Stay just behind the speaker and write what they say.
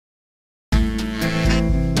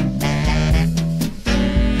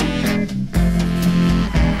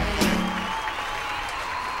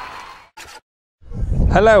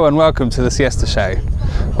Hello and welcome to the Siesta Show.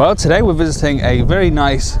 Well, today we're visiting a very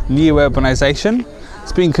nice new urbanisation.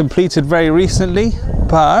 It's been completed very recently,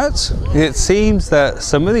 but it seems that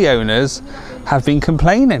some of the owners have been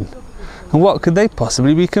complaining. And what could they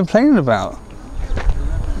possibly be complaining about?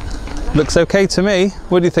 Looks okay to me.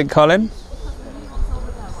 What do you think, Colin?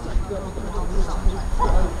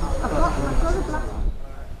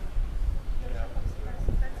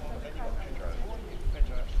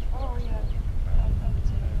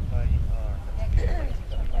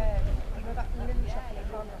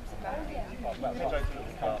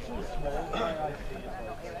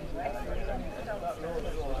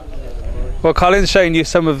 Well, Colin's showing you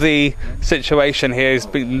some of the situation here. He's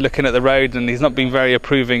been looking at the road and he's not been very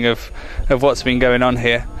approving of what's been going on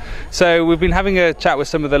here. So we've been having a chat with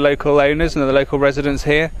some of the local owners and the local residents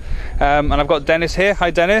here. And I've got Dennis here. Hi,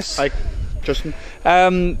 Dennis. Hi, Justin.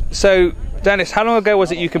 So, Dennis, how long ago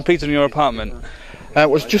was it you completed on your apartment? It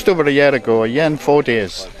was just over a year ago, a year and 4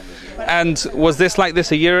 days. And was this like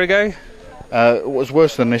this a year ago? It was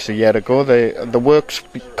worse than this a year ago. The works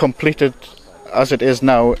completed as it is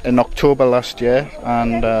now in October last year,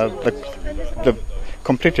 and they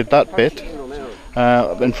completed that bit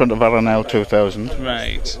in front of Arenal 2000.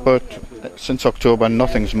 Right. But since October,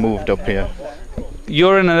 nothing's moved up here.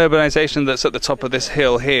 You're in an urbanisation that's at the top of this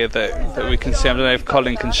hill here that we can see. I don't know if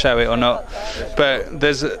Colin can show it or not, but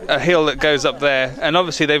there's a hill that goes up there, and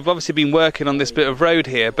obviously they've been working on this bit of road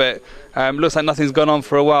here, but looks like nothing's gone on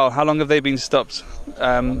for a while. How long have they been stopped?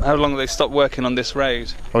 How long have they stopped working on this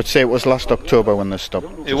road? I would say it was last October when they stopped.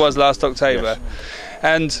 It was last October. Yes.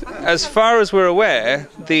 And as far as we're aware,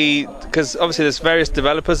 because obviously there's various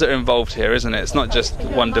developers that are involved here, isn't it? It's not just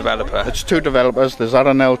one developer. It's two developers. There's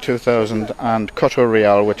Arenal 2000 and Coto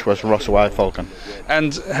Real, which was Ross Y. Falcon.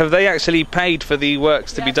 And have they actually paid for the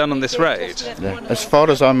works to be done on this road? Yeah. As far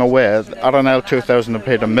as I'm aware, Arenal 2000 have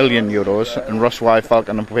paid €1 million and Ross Y.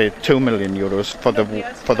 Falcon have paid €2 million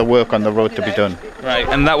for the work on the road to be done. Right,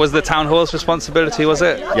 and that was the town hall's responsibility, was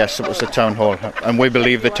it? Yes, it was the town hall, and we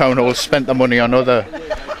believe the town hall spent the money on other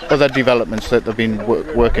developments that they've been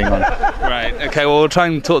working on. Right, okay, well we'll try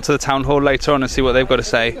and talk to the town hall later on and see what they've got to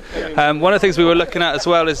say. One of the things we were looking at as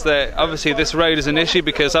well is that obviously this road is an issue,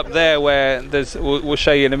 because up there where we'll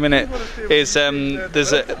show you in a minute, is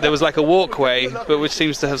there was like a walkway, but which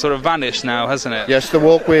seems to have sort of vanished now, hasn't it? Yes, the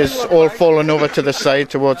walkway's all fallen over to the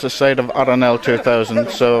side, towards the side of Arenal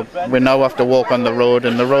 2000, so we now have to walk on the road,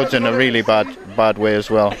 and the road's in a really bad way as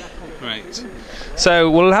well. Right.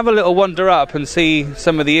 So we'll have a little wander up and see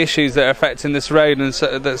some of the issues that are affecting this road and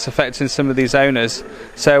that's affecting some of these owners.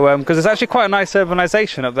 So because it's actually quite a nice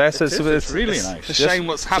urbanisation up there, so it's really nice. It's a shame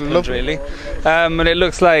what's happened, really. And it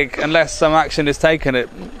looks like unless some action is taken,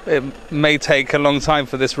 it may take a long time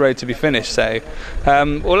for this road to be finished. So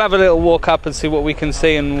we'll have a little walk up and see what we can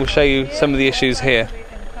see, and we'll show you some of the issues here.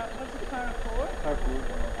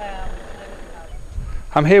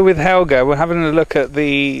 I'm here with Helga. We're having a look at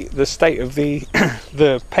the state of the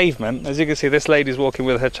the pavement. As you can see, this lady's walking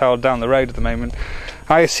with her child down the road at the moment.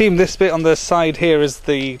 I assume this bit on the side here is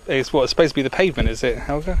what's supposed to be the pavement, is it,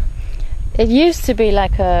 Helga? It used to be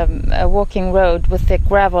like a walking road with thick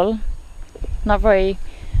gravel, not very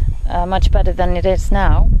much better than it is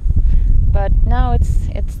now. But now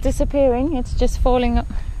it's disappearing. It's just falling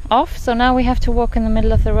off. So now we have to walk in the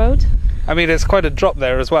middle of the road. I mean, it's quite a drop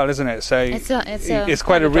there as well, isn't it? So it's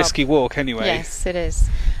quite a risky walk anyway. Yes, it is.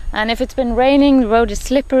 And if it's been raining, the road is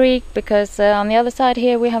slippery, because on the other side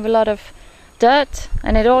here we have a lot of dirt,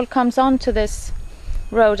 and it all comes onto this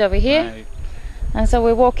road over here. Right. And so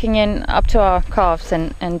we're walking in up to our calves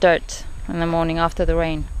in dirt in the morning after the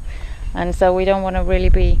rain. And so we don't want to really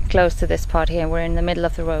be close to this part here. We're in the middle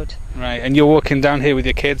of the road. Right, and you're walking down here with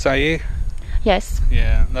your kids, are you? Yes.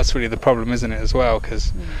 Yeah, that's really the problem, isn't it, as well?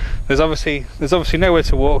 Because there's obviously nowhere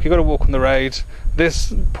to walk. You've got to walk on the road.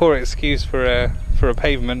 This poor excuse for a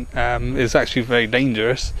pavement is actually very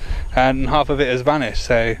dangerous, and half of it has vanished.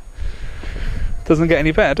 So it doesn't get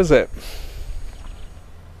any better, does it?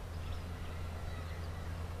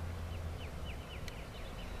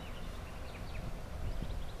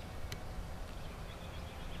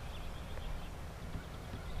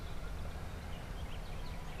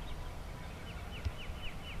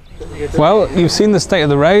 Well, you've seen the state of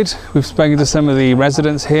the road. We've spoken to some of the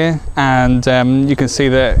residents here, and you can see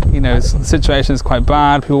that, you know, the situation is quite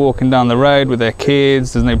bad. People walking down the road with their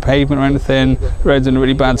kids. There's no pavement or anything. The road's in a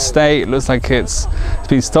really bad state. It looks like it's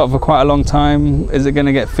been stopped for quite a long time. Is it going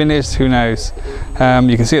to get finished? Who knows?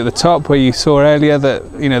 You can see at the top where you saw earlier that,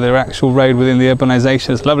 you know, the actual road within the urbanisation.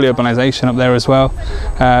 It's lovely urbanisation up there as well.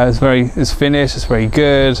 It's finished. It's very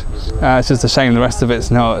good. It's just a shame the rest of it's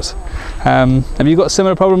not. Have you got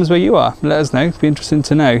similar problems where you are? Let us know. It'd be interesting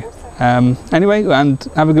to know. Anyway, and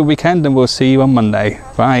have a good weekend, and we'll see you on Monday.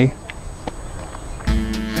 Bye.